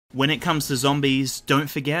When it comes to zombies, don't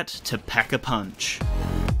forget to pack a punch.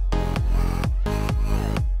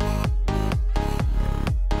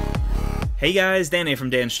 Hey guys, Dan here from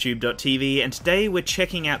DansTube.TV, and today we're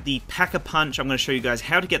checking out the Pack-a-Punch. I'm going to show you guys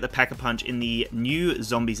how to get the Pack-a-Punch in the new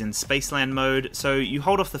Zombies in Spaceland mode. So you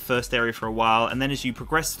hold off the first area for a while, and then as you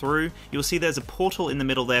progress through, you'll see there's a portal in the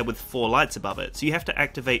middle there with 4 lights above it. So you have to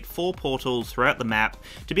activate 4 portals throughout the map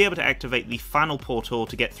to be able to activate the final portal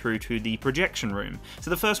to get through to the projection room. So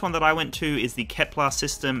the first one that I went to is the Kepler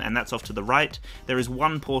system, and that's off to the right. There is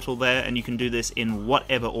 1 portal there, and you can do this in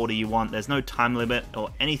whatever order you want. There's no time limit or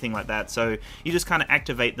anything like that. So you just kind of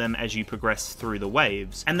activate them as you progress through the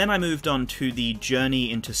waves. And then I moved on to the Journey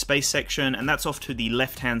into Space section, and that's off to the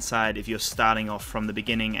left-hand side if you're starting off from the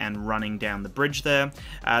beginning and running down the bridge there.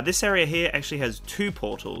 This area here actually has 2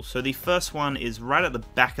 portals. So the first one is right at the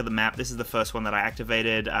back of the map. This is the first one that I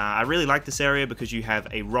activated. I really like this area because you have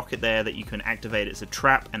a rocket there that you can activate. It's a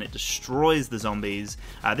trap and it destroys the zombies.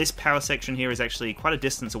 This power section here is actually quite a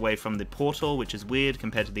distance away from the portal, which is weird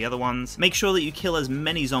compared to the other ones. Make sure that you kill as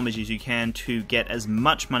many zombies as you can to get as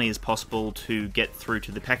much money as possible to get through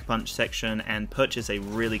to the Pack-a-Punch section and purchase a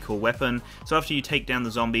really cool weapon. So after you take down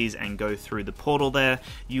the zombies and go through the portal there,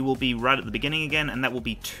 you will be right at the beginning again, and that will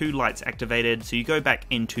be 2 lights activated. So you go back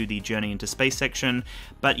into the Journey into Space section,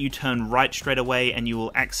 but you turn right straight away and you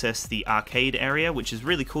will access the arcade area, which is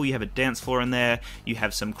really cool. You have a dance floor in there, you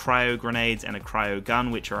have some cryo grenades and a cryo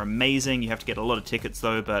gun, which are amazing. You have to get a lot of tickets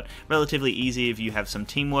though, but relatively easy if you have some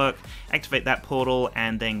teamwork. Activate that portal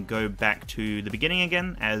and then go back to the beginning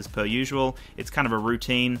again as per usual. It's kind of a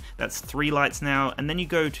routine. That's 3 lights now, and then you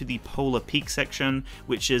go to the Polar Peak section,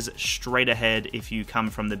 which is straight ahead. If you come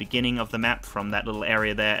from the beginning of the map, from that little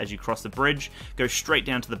area there as you cross the bridge, go straight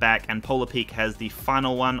down to the back, and Polar Peak has the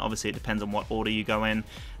final one. Obviously it depends on what order you go in.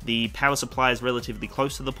 The power supply is relatively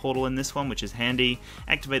close to the portal in this one, which is handy.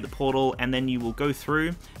 Activate the portal and then you will go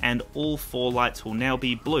through and all 4 lights will now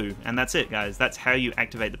be blue. And that's it, guys. That's how you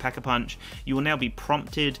activate the Pack-a-Punch. You will now be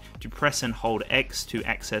prompted to press and hold X to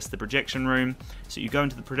access the projection room. So you go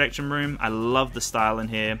into the projection room. I love the style in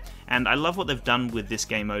here, and I love what they've done with this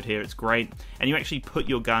game mode here. It's great. And you actually put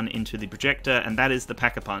your gun into the projector, and that is the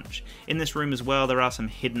Pack-a-Punch. In this room as well, there are some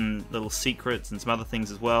hidden little secrets and some other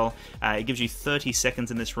things as well. It gives you 30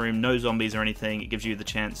 seconds in this room, no zombies or anything. It gives you the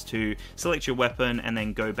chance to select your weapon and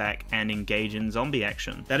then go back and engage in zombie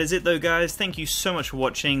action. That is it though, guys. Thank you so much for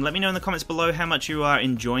watching. Let me know in the comments below how much you are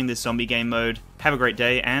enjoying this zombie game mode. Have a great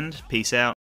day and peace out.